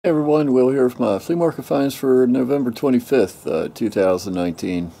Hey everyone, Will here from Flea Market Finds for November 25th,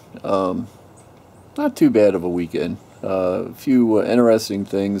 2019. Not too bad of a weekend. A few interesting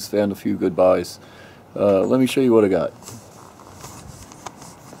things, found a few good buys. Let me show you what I got.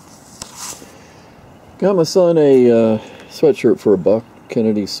 Got my son a sweatshirt for $1,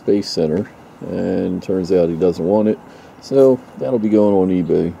 Kennedy Space Center, and turns out he doesn't want it, so that'll be going on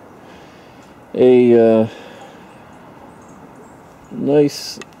eBay. A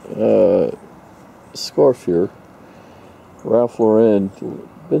nice scarf here, Ralph Lauren.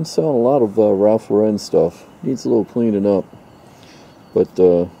 Been selling a lot of Ralph Lauren stuff. Needs a little cleaning up, but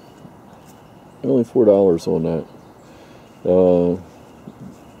only $4 on that.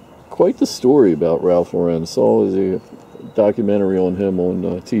 Quite the story about Ralph Lauren. Saw a documentary on him on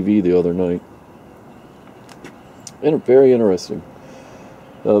TV the other night, and very interesting.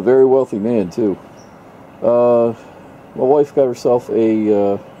 Very wealthy man too. My wife got herself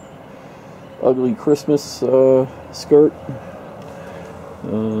a ugly Christmas skirt.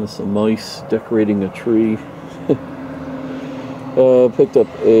 Some mice decorating a tree. Picked up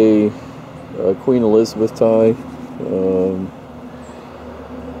a Queen Elizabeth tie.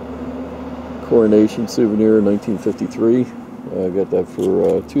 Coronation souvenir, 1953. I got that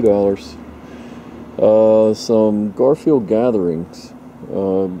for $2. Some Garfield gatherings.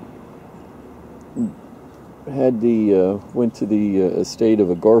 Went to the estate of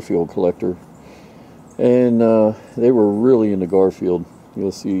a Garfield collector, and they were really into Garfield.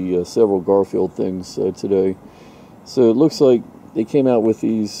 You'll see several Garfield things today. So it looks like they came out with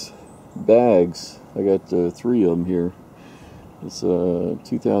these bags. I got 3 of them here. It's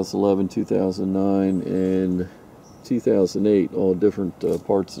 2011, 2009, and 2008, all different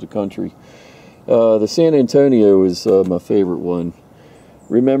parts of the country. The San Antonio is my favorite one.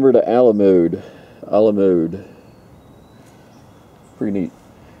 Remember the Alamode. Pretty neat.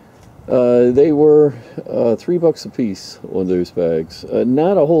 They were $3 a piece on those bags.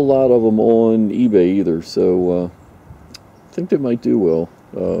 Not a whole lot of them on eBay either, so I think they might do well.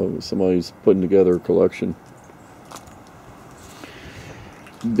 Somebody's putting together a collection.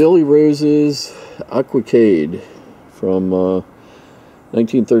 Billy Rose's Aquacade from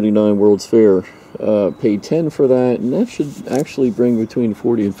 1939 World's Fair. Paid $10 for that, and that should actually bring between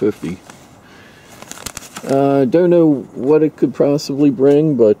 $40 and $50. Don't know what it could possibly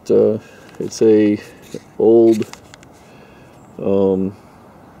bring, but it's a old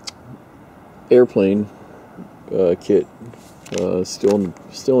airplane kit, still in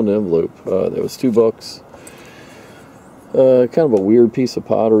the envelope. That was $2. Kind of a weird piece of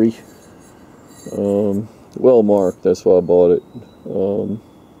pottery. Well marked, that's why I bought it.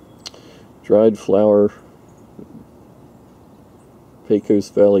 Dried flour, Pecos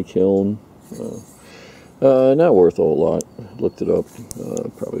Valley kiln. Not worth a whole lot. Looked it up.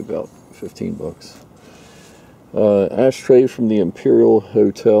 Probably about $15. Ashtray from the Imperial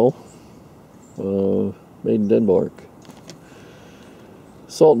Hotel, made in Denmark.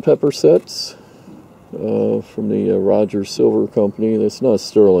 Salt and pepper sets from the Rogers Silver Company. That's not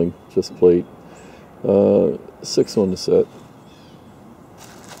sterling, just plate. 6 on the set.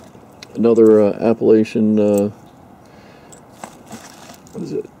 Another Appalachian. What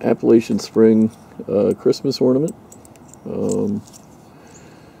is it? Appalachian Spring Christmas ornament. $4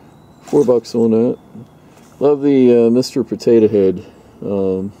 on that. Love the Mr. Potato Head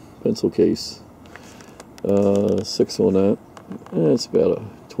pencil case. 6 on that. It's about a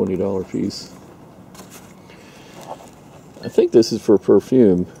 $20 piece. I think this is for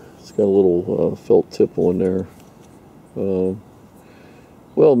perfume. It's got a little felt tip on there.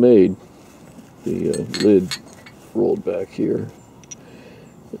 Well made. The lid rolled back here.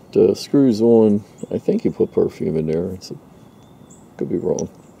 It screws on. I think you put perfume in there. Could be wrong.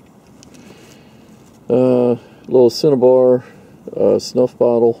 Little Cinnabar snuff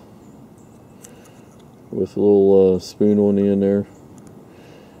bottle with a little spoon on the end there.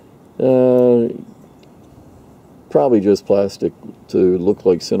 Probably just plastic to look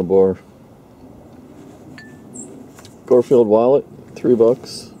like Cinnabar. Garfield wallet,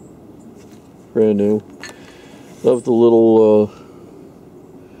 $3, brand new. Love the little.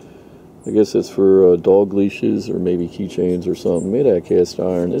 I guess it's for dog leashes or maybe keychains or something. Made out of cast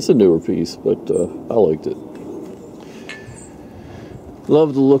iron. It's a newer piece, but I liked it.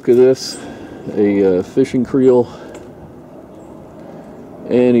 Love the look of this. A fishing creel.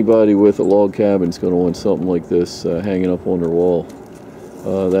 Anybody with a log cabin is going to want something like this hanging up on their wall.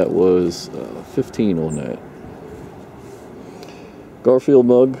 That was $15 on that. Garfield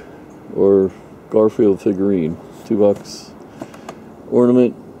mug or Garfield figurine, $2.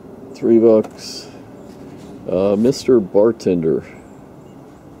 Ornament, $3. Mr. Bartender,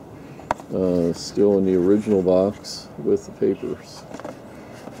 Still in the original box with the papers.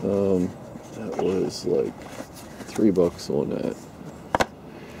 That was like $3 on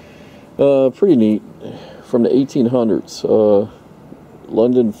that. Pretty neat. From the 1800s.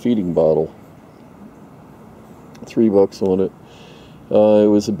 London feeding bottle. $3 on it. It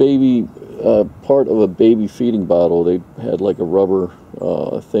was a baby, part of a baby feeding bottle. They had like a rubber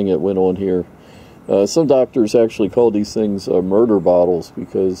thing that went on here. Some doctors actually called these things murder bottles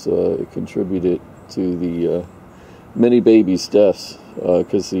because it contributed to the many babies' deaths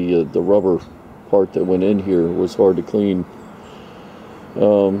because the rubber part that went in here was hard to clean.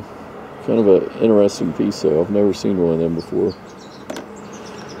 Kind of an interesting piece though. I've never seen one of them before.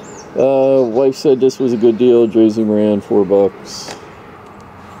 Wife said this was a good deal. Josie Moran, $4.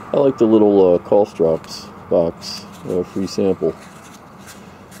 I like the little cough drops box, free sample.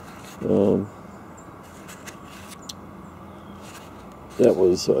 That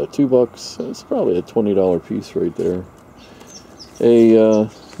was $2. It's probably a $20 piece right there.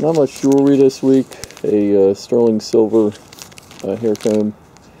 Not much jewelry this week. A sterling silver hair comb.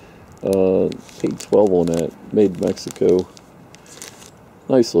 Paid $12 on that. Made in Mexico.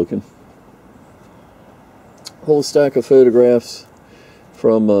 Nice looking. Whole stack of photographs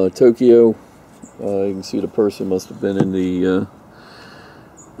from Tokyo. You can see the person must have been in the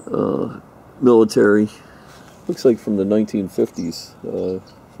military. Looks like from the 1950s,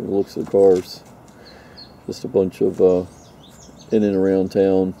 from the looks of the cars. Just a bunch of in and around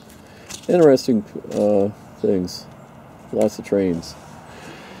town. Interesting things. Lots of trains.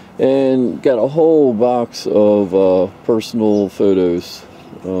 And got a whole box of personal photos.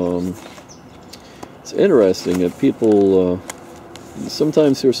 It's interesting that people,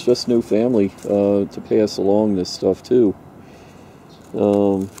 sometimes there's just no family to pass along this stuff too.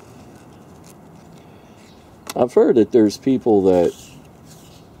 I've heard that there's people that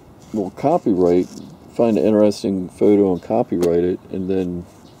will copyright, find an interesting photo and copyright it, and then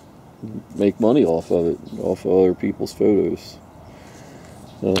make money off of it, off of other people's photos.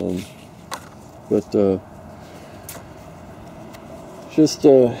 Just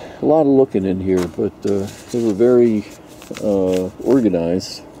a lot of looking in here, but they were very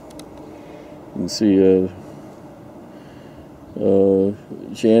organized. You can see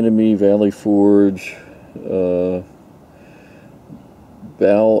Janemy, Valley Forge,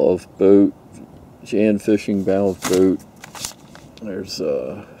 bow of boat, Jan Fishing, bow of boat. There's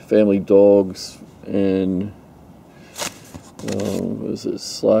family dogs and what is it?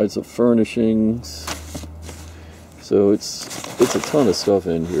 Slides of furnishings. So it's a ton of stuff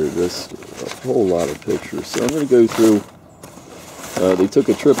in here. Just a whole lot of pictures. So I'm going to go through. They took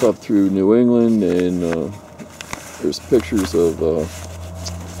a trip up through New England, and there's pictures of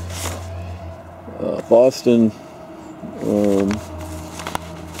Boston.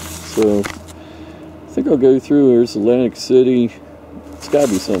 So I think I'll go through. There's Atlantic City. It's got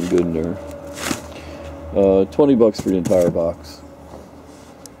to be something good in there. $20 for the entire box.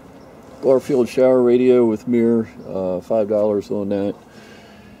 Garfield shower radio with mirror, $5 on that.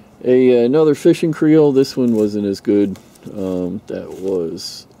 Another fishing creel. This one wasn't as good. That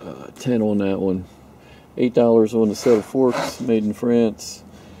was $10 on that one. $8 on a set of forks, made in France.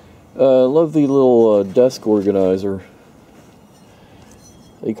 Love the little desk organizer.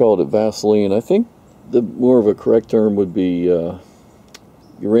 They called it Vaseline. I think the more of a correct term would be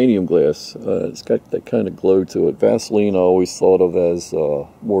uranium glass. It's got that kind of glow to it. Vaseline I always thought of as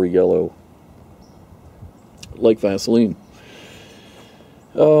more yellow, like Vaseline.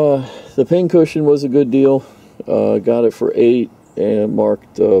 The pin cushion was a good deal. Got it for $8 and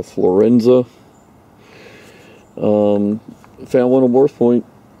marked Florenza. Found one on Worth Point.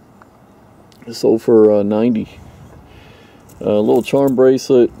 Sold for $90. A little charm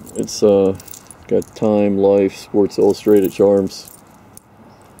bracelet. It's got Time, Life, Sports Illustrated charms.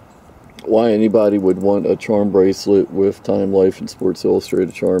 Why anybody would want a charm bracelet with Time, Life, and Sports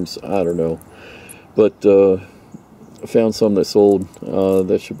Illustrated charms, I don't know. But I found some that sold.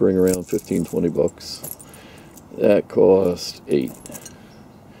 That should bring around $15-20. That cost $8.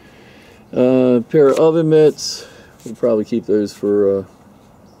 Pair of oven mitts. We'll probably keep those for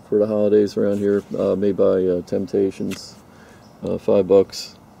the holidays around here. Made by Temptations.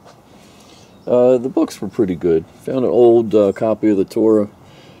 $5. The books were pretty good. Found an old copy of the Torah.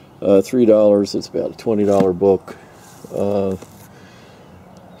 $3. It's about a $20 book.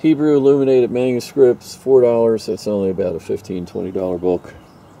 Hebrew illuminated manuscripts, $4. That's only about a $15-20 book.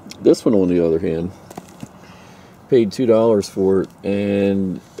 This one, on the other hand, paid $2 for it,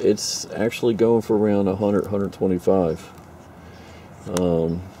 and it's actually going for around $100-125.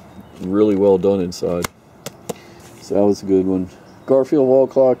 Really well done inside. So that was a good one. Garfield wall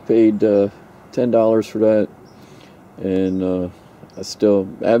clock, paid $10 for that, and I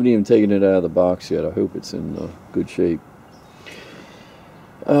haven't even taken it out of the box yet. I hope it's in good shape.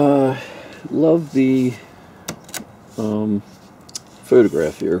 Love the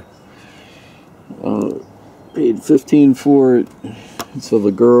photograph here. Paid $15 for it. It's of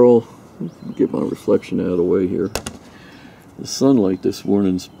a girl. Get my reflection out of the way here. The sunlight this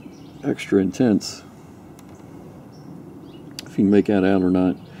morning's extra intense. If you can make that out or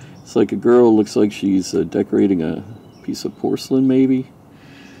not. It's like a girl, looks like she's decorating a piece of porcelain, maybe.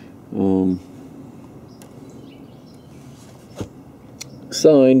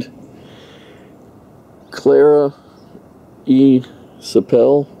 Signed, Clara E.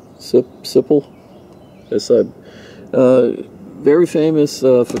 Sipple. Very famous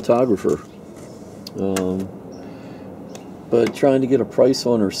photographer. But trying to get a price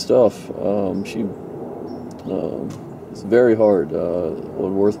on her stuff, it's very hard.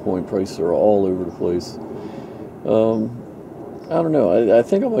 On Worth Point, prices are all over the place. I don't know. I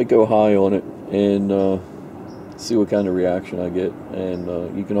think I might go high on it and see what kind of reaction I get.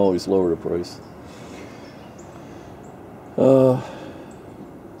 And you can always lower the price.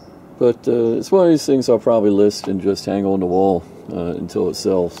 But it's one of these things I'll probably list and just hang on the wall until it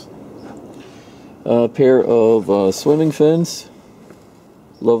sells. A pair of swimming fins.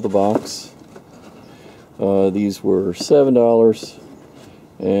 Love the box. These were $7,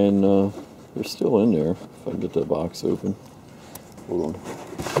 and they're still in there. If I can get the box open. Hold on.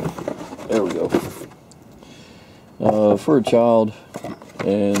 There we go. For a child,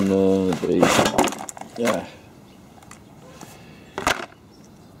 and yeah.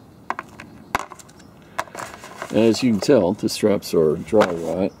 As you can tell, the straps are dry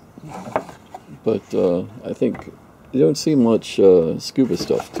rot, but I think you don't see much scuba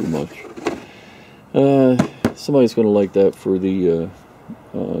stuff too much. Somebody's going to like that for the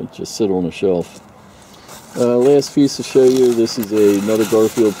just sit on a shelf. Last piece to show you. This is another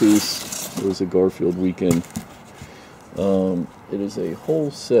Garfield piece. It was a Garfield weekend. It is a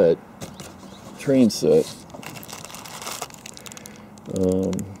whole set, train set.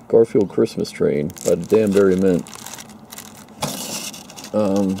 Garfield Christmas train by the Danbury Mint.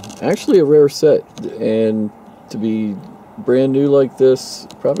 Actually a rare set, and to be brand new like this,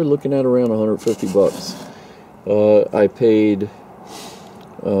 probably looking at around 150 bucks. I paid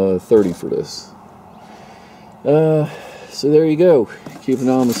 $30 for this. So there you go. Keep an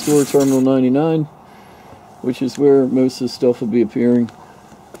eye on the store, Terminal 99, which is where most of the stuff will be appearing.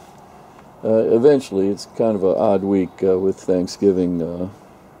 Eventually, it's kind of an odd week with Thanksgiving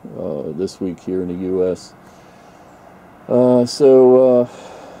this week here in the U.S.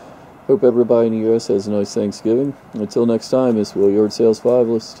 Hope everybody in the U.S. has a nice Thanksgiving. Until next time, this is Will Yard Sales 5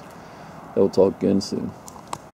 List. I will talk again soon.